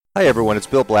Hi, everyone. It's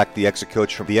Bill Black, the Exit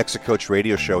Coach from the Exit Coach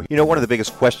Radio Show. You know, one of the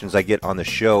biggest questions I get on the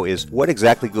show is what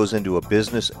exactly goes into a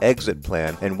business exit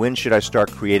plan and when should I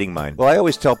start creating mine? Well, I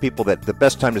always tell people that the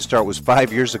best time to start was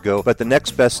 5 years ago, but the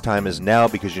next best time is now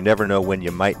because you never know when you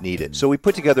might need it. So we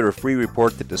put together a free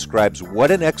report that describes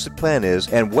what an exit plan is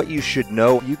and what you should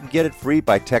know. You can get it free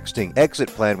by texting exit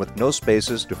plan with no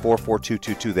spaces to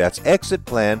 44222. That's exit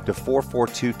plan to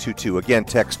 44222. Again,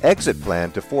 text exit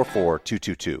plan to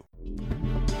 44222.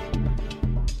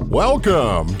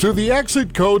 Welcome to the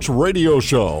Exit Coach Radio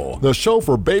Show, the show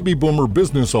for baby boomer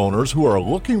business owners who are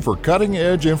looking for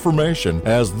cutting-edge information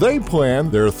as they plan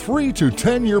their 3 to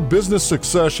 10-year business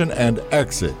succession and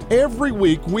exit. Every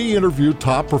week, we interview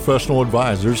top professional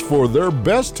advisors for their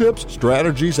best tips,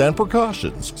 strategies, and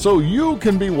precautions so you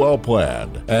can be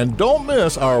well-planned. And don't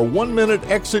miss our 1-minute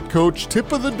Exit Coach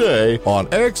tip of the day on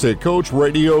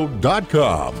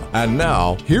exitcoachradio.com. And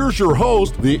now, here's your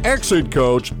host, the Exit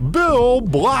Coach, Bill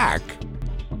Black.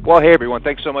 Well, hey, everyone.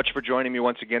 Thanks so much for joining me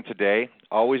once again today.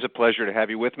 Always a pleasure to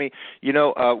have you with me. You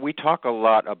know, we talk a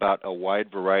lot about a wide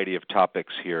variety of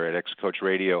topics here at Exit Coach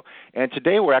Radio, and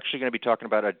today we're actually going to be talking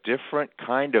about a different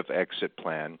kind of exit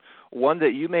plan, one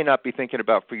that you may not be thinking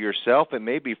about for yourself. It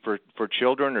may be for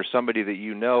children or somebody that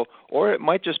you know, or it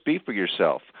might just be for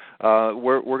yourself.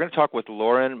 We're going to talk with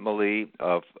Lauren Malee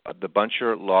of the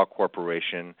Buncher Law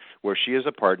Corporation, where she is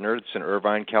a partner. It's in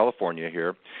Irvine, California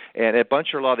here. And at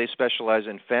Buncher Law, they specialize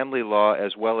in family law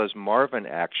as well as Marvin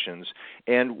actions.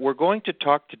 And we're going to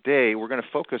talk today, we're going to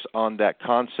focus on that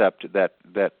concept,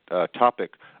 that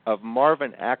topic of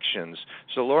Marvin actions.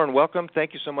 So, Lauren, welcome.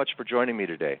 Thank you so much for joining me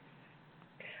today.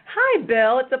 Hi,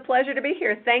 Bill. It's a pleasure to be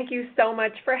here. Thank you so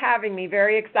much for having me.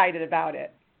 Very excited about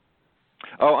it.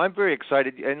 Oh, I'm very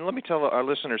excited. And let me tell our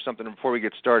listeners something before we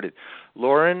get started.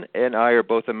 Lauren and I are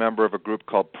both a member of a group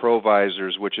called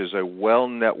Provisors, which is a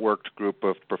well-networked group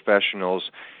of professionals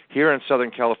here in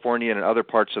Southern California and in other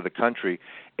parts of the country.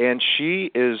 And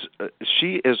she is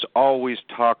always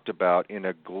talked about in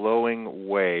a glowing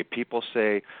way. People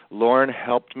say, Lauren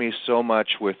helped me so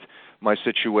much with my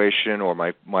situation or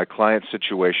my client's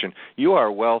situation. You are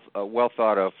a well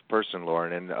thought of person,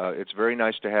 Lauren, and it's very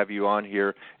nice to have you on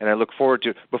here. And I look forward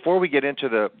to, before we get into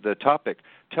the topic,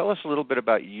 tell us a little bit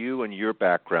about you and your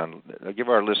background. Give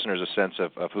our listeners a sense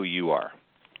of who you are.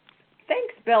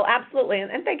 Thanks, Bill. Absolutely.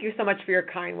 And thank you so much for your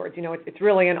kind words. You know, it's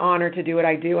really an honor to do what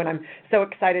I do, and I'm so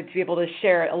excited to be able to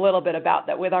share a little bit about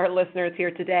that with our listeners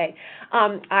here today.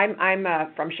 I'm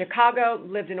from Chicago,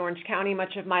 lived in Orange County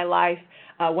much of my life,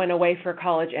 went away for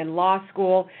college and law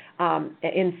school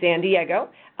in San Diego,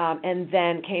 and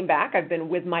then came back. I've been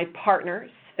with my partner,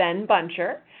 Sven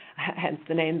Buncher, hence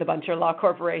the name, the Buncher Law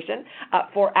Corporation,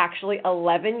 for actually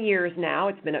 11 years now.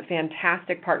 It's been a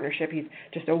fantastic partnership. He's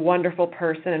just a wonderful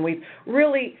person, and we've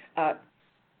really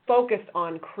focused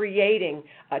on creating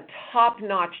a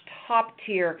top-notch,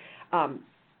 top-tier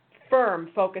firm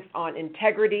focused on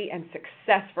integrity and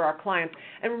success for our clients,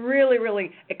 and really,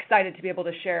 really excited to be able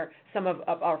to share some of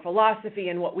our philosophy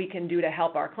and what we can do to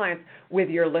help our clients with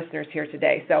your listeners here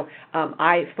today. So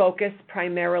I focus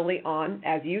primarily on,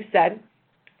 as you said,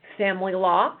 family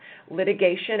law,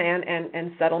 litigation,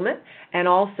 and settlement, and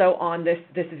also on this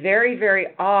very, very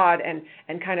odd and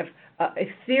kind of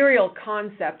ethereal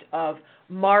concept of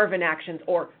Marvin actions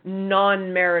or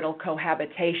non-marital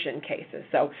cohabitation cases.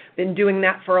 So been doing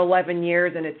that for 11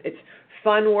 years, and it's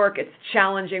fun work, it's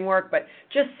challenging work, but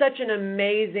just such an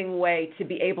amazing way to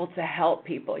be able to help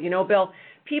people. You know, Bill,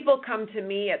 people come to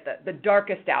me at the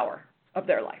darkest hour of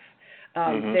their life.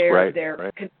 They're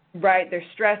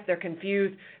stressed, they're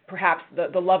confused. Perhaps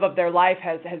the love of their life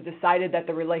has decided that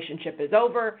the relationship is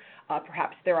over.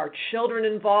 Perhaps there are children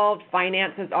involved.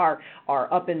 Finances are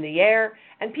up in the air.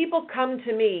 And people come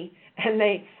to me, and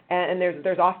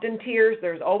there's often tears.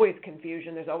 There's always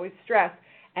confusion. There's always stress.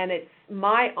 And it's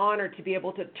my honor to be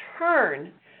able to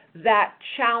turn that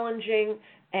challenging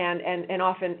and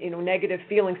often negative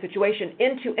feeling situation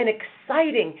into an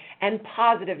exciting and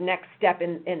positive next step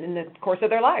in the course of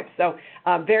their lives. So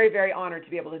very, very honored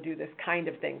to be able to do this kind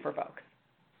of thing for folks.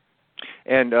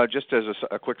 And just as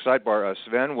a quick sidebar,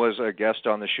 Sven was a guest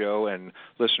on the show, and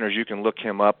listeners, you can look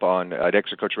him up at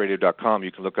exitcoachradio.com.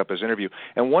 You can look up his interview.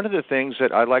 And one of the things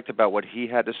that I liked about what he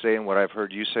had to say and what I've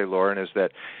heard you say, Lauren, is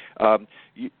that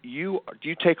you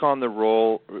take on the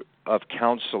role of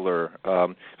counselor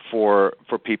for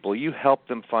people. You help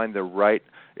them find the right.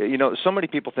 so many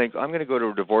people think, I'm going to go to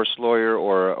a divorce lawyer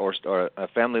or a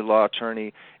family law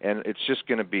attorney, and it's just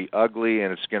going to be ugly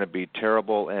and it's going to be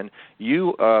terrible. And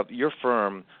your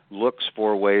firm looks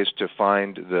for ways to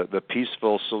find the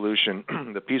peaceful solution,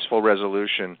 the peaceful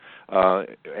resolution,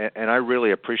 and I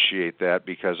really appreciate that,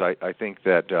 because I think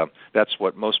that that's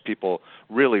what most people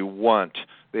really want.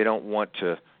 They don't want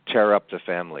to tear up the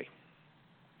family.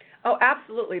 Oh,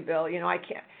 absolutely, Bill. I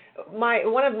can't.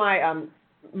 One of my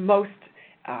most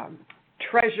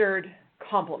treasured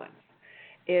compliments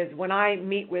is when I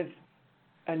meet with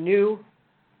a new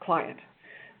client.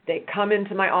 They come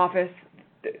into my office.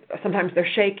 Sometimes they're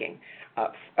shaking,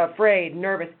 afraid,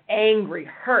 nervous, angry,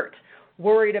 hurt,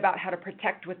 worried about how to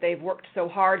protect what they've worked so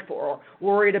hard for, or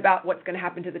worried about what's going to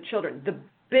happen to the children. The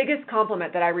biggest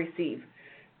compliment that I receive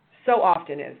so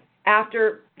often is,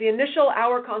 after the initial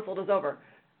hour consult is over,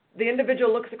 the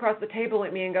individual looks across the table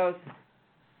at me and goes,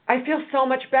 I feel so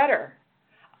much better.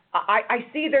 I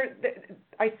see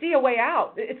a way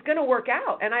out. It's going to work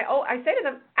out. And I say to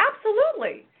them,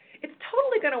 absolutely. It's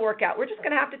totally going to work out. We're just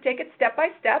going to have to take it step by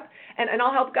step, and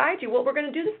I'll help guide you. Well, we're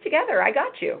going to do this together. I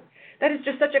got you. That is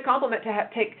just such a compliment to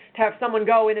have someone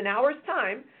go in an hour's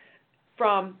time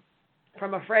from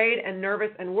afraid and nervous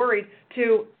and worried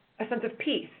to a sense of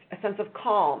peace, a sense of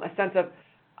calm, a sense of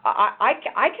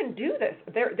I can do this.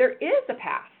 There is a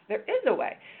path. There is a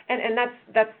way, and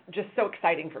that's just so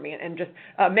exciting for me, and just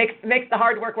makes the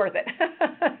hard work worth it.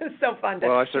 It's so fun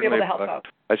to be able to help folks.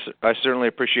 I certainly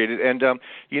appreciate it, and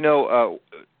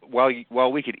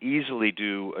while we could easily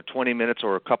do 20 minutes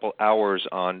or a couple hours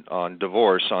on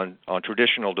divorce, on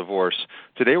traditional divorce,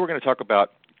 today we're going to talk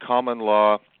about common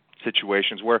law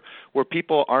situations where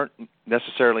people aren't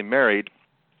necessarily married.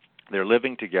 They're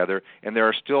living together, and there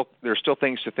are still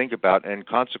things to think about and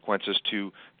consequences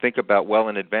to think about well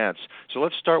in advance. So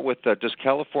let's start with, does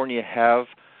California have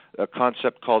a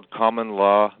concept called common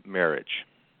law marriage?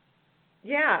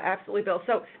 Yeah, absolutely, Bill.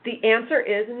 So the answer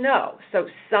is no. So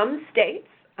some states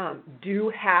do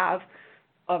have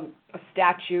a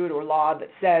statute or law that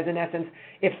says, in essence,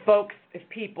 if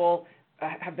people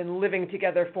have been living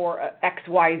together for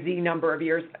XYZ number of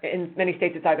years, in many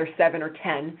states it's either 7 or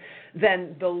 10,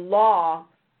 then the law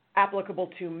applicable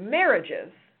to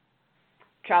marriages,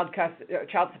 child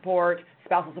support,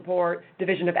 spousal support,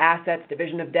 division of assets,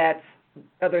 division of debts,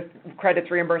 other credits,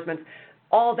 reimbursements,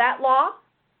 all that law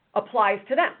applies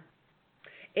to them.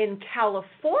 In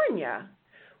California,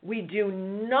 we do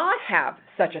not have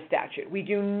such a statute. We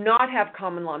do not have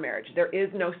common law marriage. There is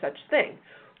no such thing.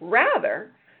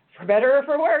 Rather, for better or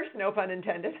for worse, no pun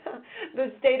intended,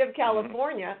 the state of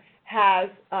California has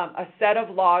a set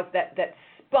of laws that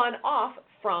spun off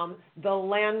from the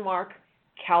landmark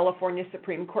California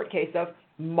Supreme Court case of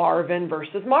Marvin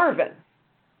versus Marvin.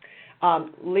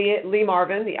 Lee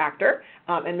Marvin, the actor,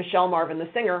 and Michelle Marvin, the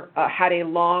singer, had a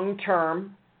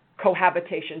long-term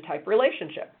cohabitation-type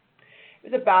relationship.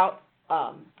 It was about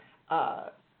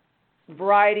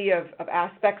variety of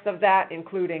aspects of that,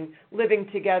 including living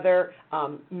together.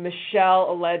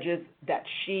 Michelle alleges that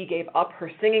she gave up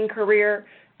her singing career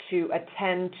to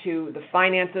attend to the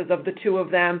finances of the two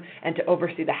of them and to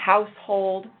oversee the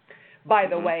household. By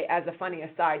the way, as a funny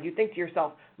aside, you think to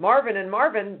yourself, Marvin and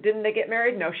Marvin, didn't they get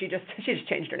married? No, she just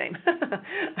changed her name.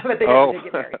 But they did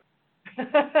get married.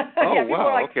 Oh,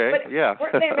 wow, like, okay, yeah.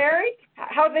 Weren't they married?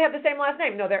 How do they have the same last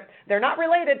name? No, they're not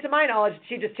related to my knowledge.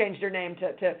 She just changed her name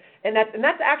to and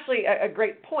that's actually a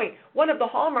great point. One of the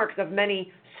hallmarks of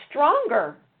many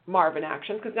stronger Marvin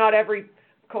actions, because not every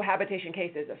cohabitation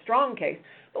case is a strong case,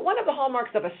 but one of the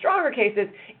hallmarks of a stronger case is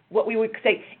what we would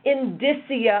say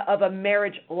indicia of a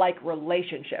marriage-like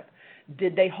relationship.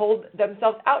 Did they hold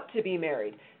themselves out to be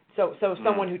married? So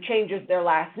someone who changes their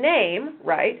last name,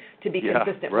 right, to be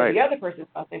consistent with the other person's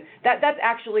last name,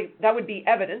 that would be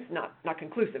evidence, not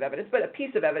conclusive evidence, but a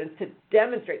piece of evidence to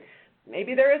demonstrate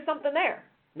maybe there is something there.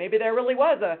 Maybe there really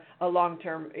was a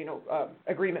long-term,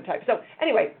 agreement type. So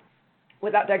anyway,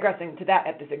 without digressing to that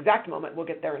at this exact moment, we'll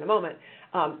get there in a moment.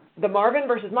 The Marvin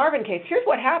versus Marvin case, here's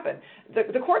what happened.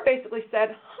 The court basically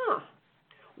said,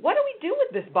 what do we do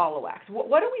with this ball of wax?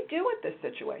 What do we do with this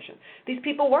situation? These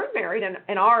people weren't married,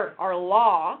 and our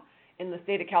law in the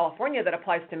state of California that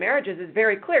applies to marriages is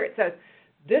very clear. It says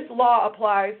this law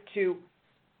applies to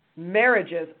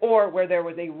marriages or where there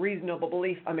was a reasonable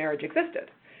belief a marriage existed.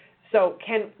 So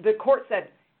the court said,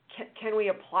 can we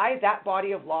apply that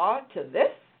body of law to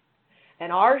this?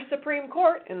 And our Supreme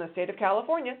Court in the state of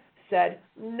California said,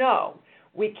 no,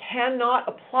 we cannot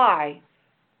apply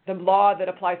the law that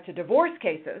applies to divorce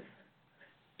cases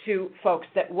to folks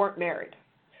that weren't married.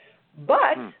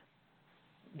 But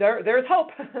there's hope.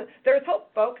 There's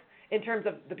hope, folks. in terms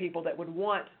of the people that would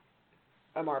want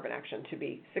a Marvin action to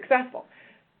be successful.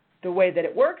 The way that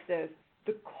it works is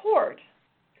the court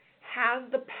has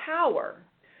the power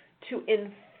to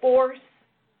enforce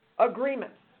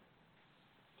agreements.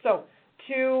 So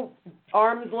two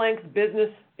arm's length business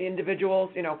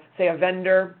individuals, say a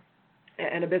vendor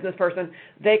and a business person,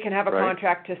 they can have a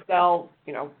contract to sell,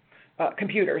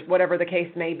 computers, whatever the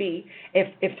case may be.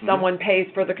 If someone pays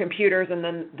for the computers and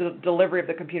then the delivery of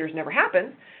the computers never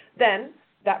happens, then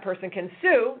that person can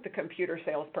sue the computer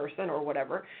salesperson or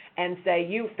whatever and say,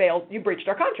 you breached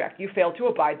our contract. You failed to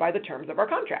abide by the terms of our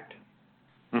contract.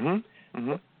 The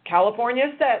California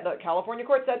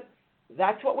court said,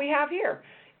 that's what we have here.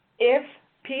 If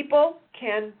people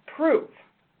can prove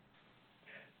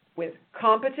with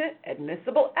competent,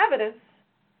 admissible evidence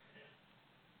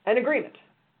an agreement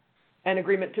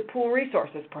to pool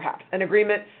resources perhaps, an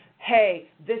agreement, hey,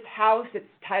 this house, its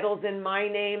title's in my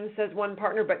name, says one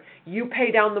partner, but you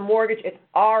pay down the mortgage, it's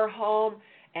our home,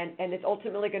 and it's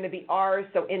ultimately going to be ours.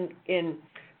 So in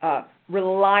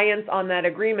reliance on that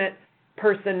agreement,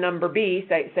 person number B,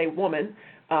 say woman,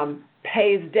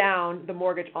 pays down the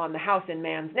mortgage on the house in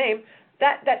man's name,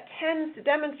 that tends to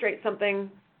demonstrate something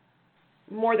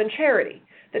more than charity.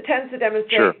 That tends to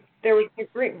demonstrate there was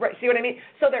agreement. Right? See what I mean?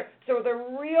 So the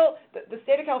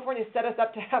state of California set us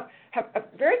up to have a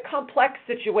very complex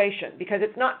situation because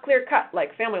it's not clear cut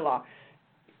like family law,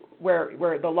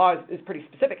 where the law is pretty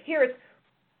specific. Here it's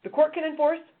the court can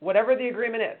enforce whatever the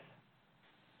agreement is.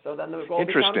 So then the goal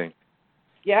becomes,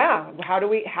 how do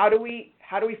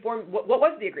we form what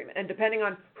was the agreement? And depending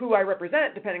on who I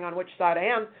represent, depending on which side I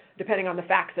am, depending on the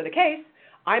facts of the case,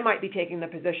 I might be taking the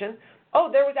position,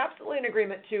 there was absolutely an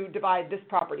agreement to divide this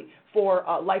property for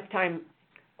a lifetime,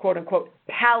 quote-unquote,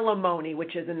 palimony,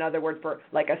 which is another word for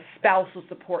like a spousal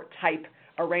support type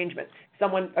arrangement.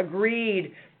 Someone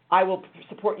agreed, I will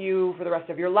support you for the rest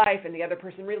of your life, and the other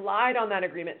person relied on that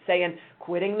agreement, say in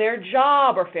quitting their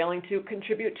job or failing to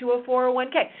contribute to a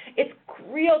 401k. It's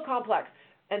real complex,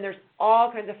 and there's all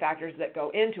kinds of factors that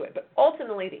go into it. But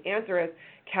ultimately, the answer is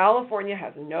California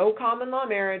has no common law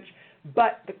marriage,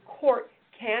 but the court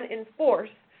can enforce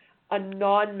a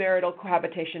non-marital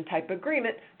cohabitation type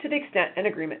agreement to the extent an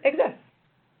agreement exists.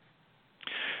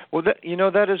 Well,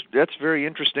 that's very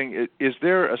interesting. Is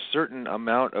there a certain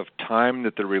amount of time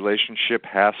that the relationship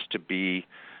has to be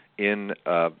in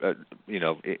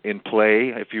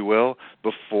play, if you will,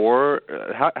 before?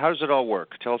 How does it all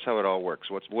work? Tell us how it all works.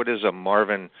 What is the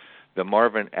Marvin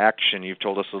action? You've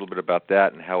told us a little bit about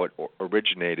that and how it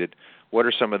originated. What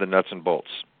are some of the nuts and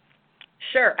bolts?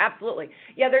 Sure, absolutely.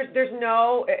 Yeah, there's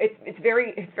no. It's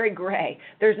very gray.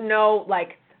 There's no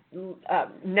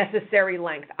necessary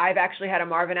length. I've actually had a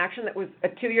Marvin action that was a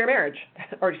 2-year marriage,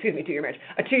 a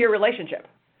 2-year relationship.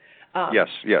 Yes.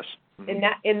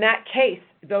 In that case,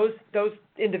 those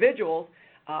individuals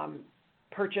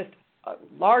purchased a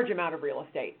large amount of real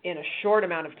estate in a short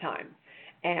amount of time,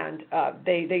 and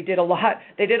they did a lot.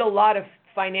 They did a lot of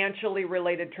financially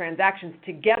related transactions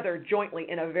together jointly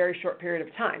in a very short period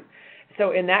of time.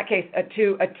 So in that case, a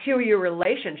 2-year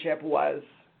relationship was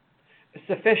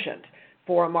sufficient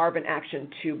for a Marvin action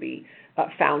to be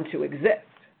found to exist.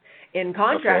 In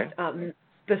contrast,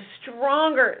 the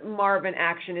stronger Marvin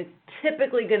action is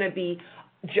typically going to be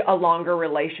a longer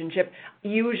relationship.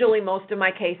 Usually most of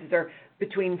my cases are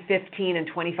between 15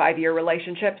 and 25-year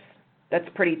relationships. That's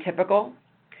pretty typical.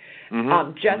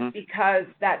 Because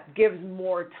that gives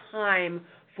more time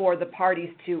for the parties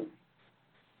to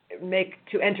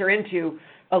enter into,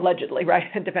 allegedly, right?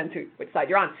 It depends which side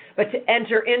you're on, but to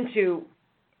enter into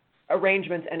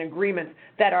arrangements and agreements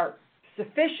that are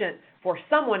sufficient for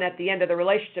someone at the end of the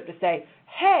relationship to say,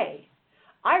 hey,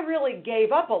 I really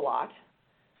gave up a lot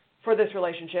for this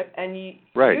relationship, and you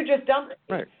just dumped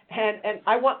me, and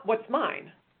I want what's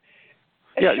mine.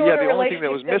 The only thing that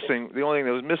was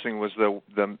missing was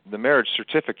the marriage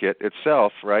certificate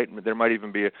itself, right? There might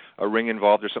even be a ring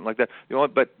involved or something like that.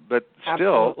 But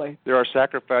still, absolutely, there are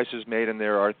sacrifices made, and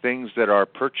there are things that are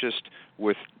purchased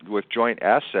with joint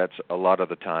assets a lot of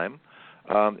the time.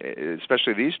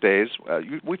 Especially these days,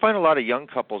 we find a lot of young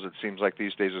couples. It seems like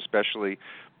these days, especially,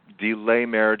 delay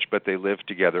marriage, but they live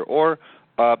together, or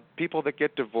people that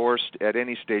get divorced at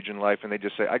any stage in life, and they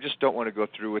just say, I just don't want to go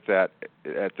through with that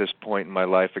at this point in my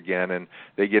life again, and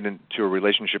they get into a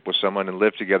relationship with someone and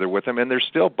live together with them, and they're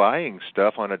still buying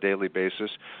stuff on a daily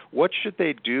basis. What should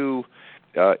they do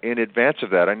in advance of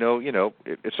that? I know,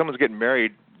 if someone's getting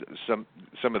married, some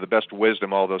of the best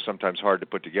wisdom, although sometimes hard to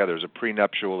put together, is a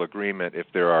prenuptial agreement if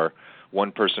there are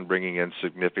one person bringing in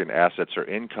significant assets or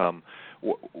income.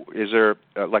 Is there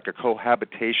like a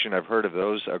cohabitation? I've heard of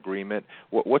those agreement.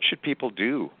 What should people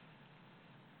do?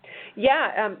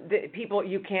 Yeah,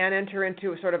 you can enter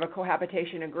into sort of a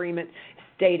cohabitation agreement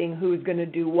stating who's going to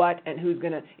do what and who's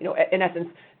going to, in essence,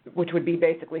 which would be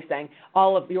basically saying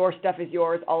all of your stuff is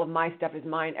yours, all of my stuff is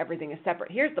mine, everything is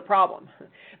separate. Here's the problem.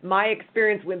 My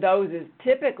experience with those is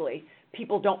typically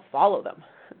people don't follow them.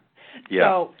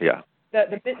 Yeah, so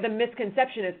The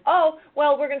misconception is,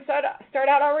 we're going to start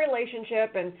out our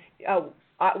relationship, and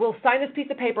we'll sign this piece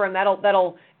of paper, and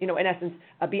that'll in essence,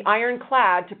 be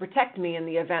ironclad to protect me in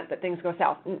the event that things go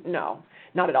south. No,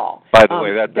 not at all. By the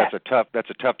way, that's a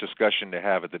tough discussion to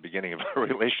have at the beginning of a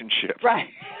relationship. Right,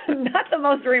 not the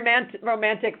most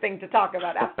romantic thing to talk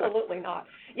about. Absolutely not.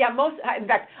 Yeah, in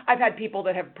fact, I've had people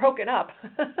that have broken up.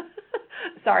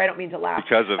 Sorry, I don't mean to laugh.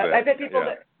 Because of it. I've had people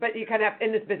but you kind of have,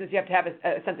 in this business, you have to have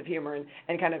a sense of humor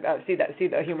and kind of see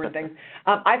the humor in things.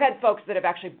 I've had folks that have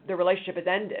actually, the relationship has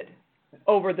ended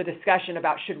over the discussion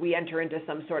about should we enter into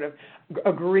some sort of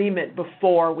agreement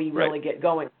before we really get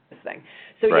going with this thing.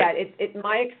 So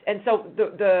and so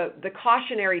the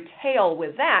cautionary tale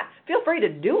with that, feel free to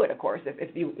do it, of course,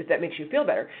 if that makes you feel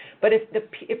better. But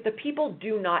if the people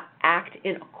do not act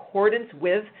in accordance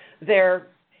with their,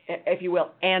 if you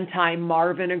will,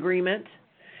 anti-Marvin agreement,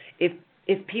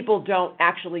 if people don't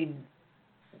actually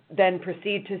then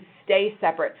proceed to stay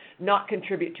separate, not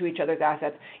contribute to each other's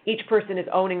assets, each person is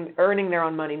earning their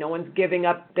own money, no one's giving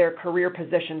up their career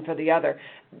position for the other.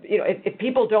 If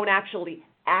people don't actually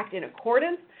act in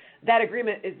accordance, that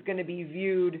agreement is going to be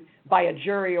viewed by a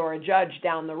jury or a judge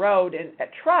down the road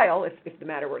at trial, if the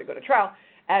matter were to go to trial,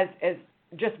 as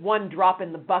just one drop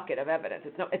in the bucket of evidence.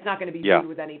 It's not going to be viewed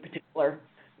with any particular.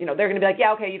 They're going to be like,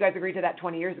 yeah, okay, you guys agreed to that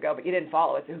 20 years ago, but you didn't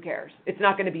follow it, so who cares? It's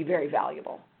not going to be very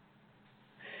valuable.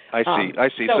 I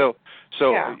see. So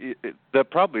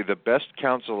probably the best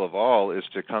counsel of all is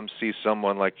to come see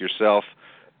someone like yourself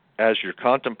as you're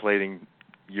contemplating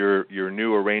your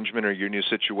new arrangement or your new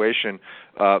situation,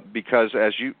 because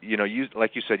as you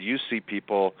like you said, you see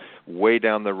people way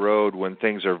down the road when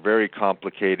things are very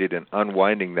complicated, and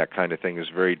unwinding that kind of thing is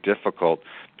very difficult.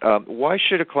 Why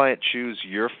should a client choose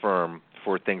your firm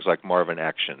for things like Marvin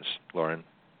Actions, Lauren?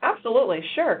 Absolutely,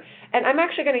 sure. And I'm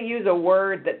actually going to use a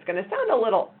word that's going to sound a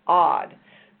little odd.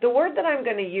 The word that I'm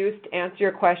going to use to answer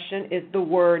your question is the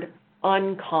word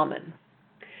uncommon.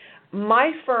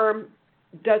 My firm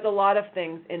does a lot of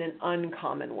things in an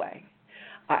uncommon way.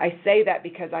 I say that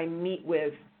because I meet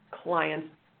with clients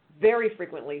very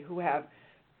frequently who have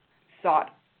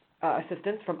sought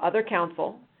assistance from other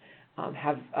counsel,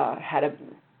 have had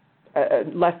a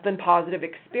less than positive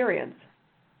experience,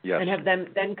 and have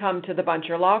then come to the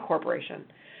Buncher Law Corporation.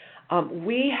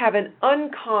 We have an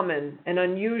uncommon and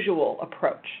unusual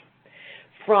approach.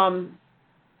 From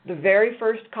the very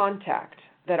first contact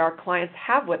that our clients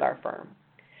have with our firm,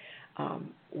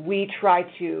 we try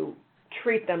to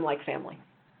treat them like family.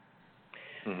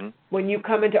 Mm-hmm. When you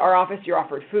come into our office, you're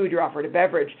offered food, you're offered a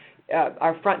beverage.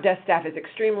 Our front desk staff is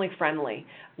extremely friendly.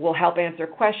 We'll help answer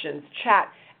questions, chat.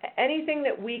 Anything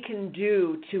that we can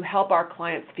do to help our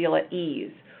clients feel at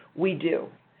ease, we do.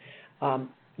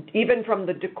 Even from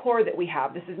the decor that we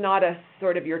have, this is not a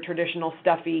sort of your traditional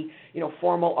stuffy,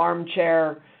 formal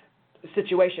armchair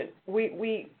situation.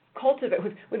 We cultivate.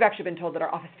 We've actually been told that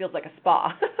our office feels like a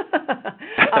spa.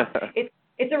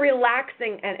 It's a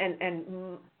relaxing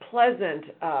and pleasant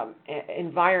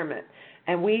environment,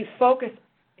 and we focus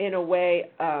in a way,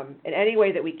 in any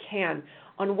way that we can,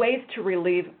 on ways to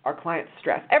relieve our clients'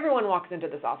 stress. Everyone walks into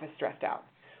this office stressed out,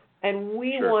 and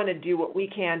we want to do what we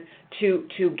can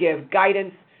to give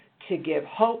guidance, to give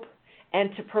hope,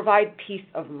 and to provide peace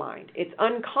of mind. It's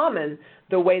uncommon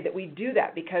the way that we do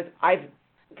that, because I've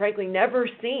frankly never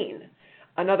seen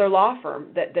another law firm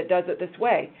that does it this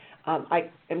way. I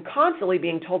am constantly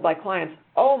being told by clients,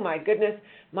 oh my goodness,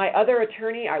 my other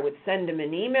attorney, I would send him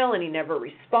an email and he never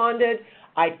responded.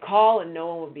 I'd call and no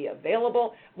one would be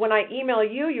available. When I email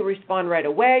you, you respond right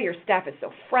away. Your staff is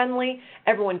so friendly.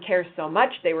 Everyone cares so much.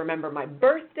 They remember my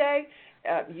birthday.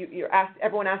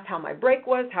 Everyone asks how my break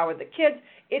was, how are the kids.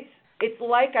 It's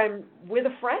like I'm with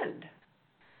a friend.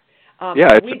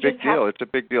 It's a big deal. It's a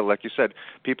big deal. Like you said,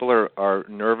 people are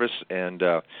nervous and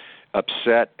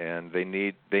upset, and they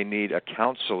need a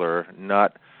counselor,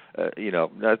 not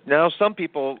now some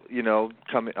people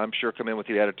come in with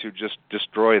the attitude just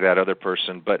destroy that other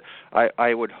person, but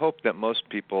I would hope that most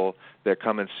people that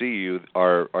come and see you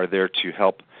are there to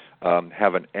help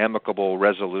have an amicable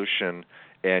resolution,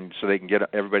 and so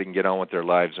everybody can get on with their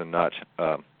lives and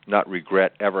not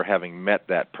regret ever having met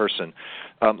that person.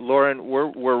 Lauren,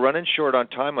 we're running short on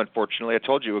time, unfortunately. I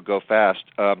told you it would go fast.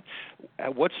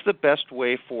 What's the best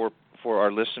way for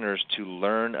our listeners to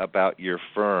learn about your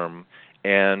firm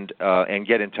and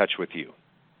get in touch with you?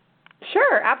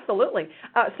 Sure, absolutely.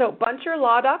 So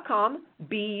buncherlaw.com,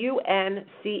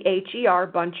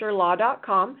 BUNCHER,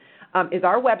 buncherlaw.com is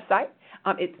our website.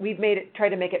 We've tried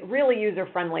to make it really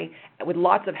user-friendly with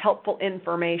lots of helpful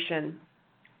information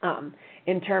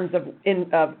in terms of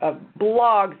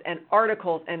blogs and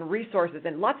articles and resources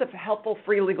and lots of helpful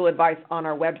free legal advice on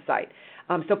our website.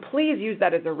 So please use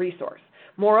that as a resource.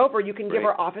 Moreover, you can give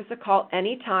our office a call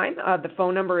anytime. The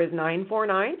phone number is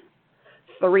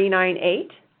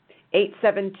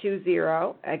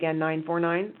 949-398-8720. Again,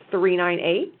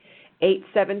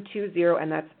 949-398-8720,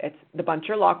 and it's the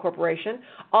Buncher Law Corporation.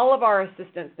 All of our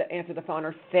assistants that answer the phone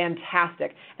are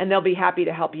fantastic, and they'll be happy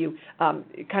to help you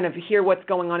kind of hear what's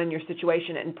going on in your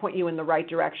situation and point you in the right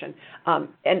direction.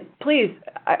 And please,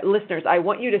 listeners, I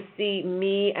want you to see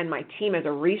me and my team as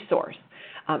a resource.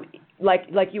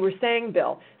 Like you were saying,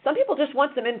 Bill, some people just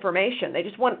want some information. They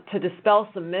just want to dispel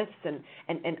some myths and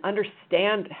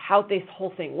understand how this whole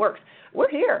thing works. We're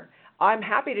here. I'm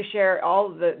happy to share all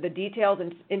the details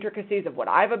and intricacies of what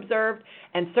I've observed,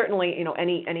 and certainly,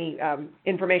 any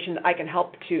information that I can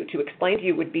help to explain to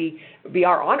you would be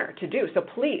our honor to do. So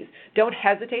please don't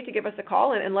hesitate to give us a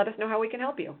call and let us know how we can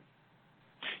help you.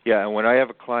 Yeah, and when I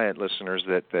have a client, listeners,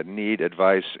 that need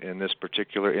advice in this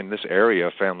area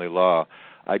of family law,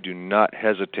 I do not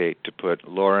hesitate to put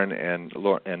Lauren and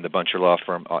the Buncher Law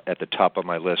Firm at the top of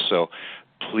my list. So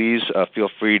please feel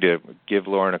free to give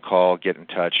Lauren a call, get in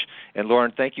touch. And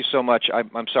Lauren, thank you so much. I'm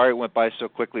sorry it went by so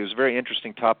quickly. It was a very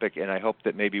interesting topic, and I hope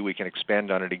that maybe we can expand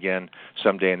on it again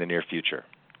someday in the near future.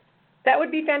 That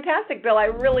would be fantastic, Bill. I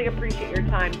really appreciate your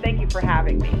time. Thank you for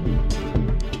having me.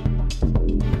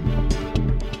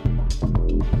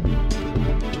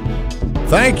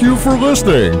 Thank you for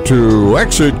listening to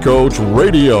Exit Coach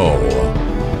Radio.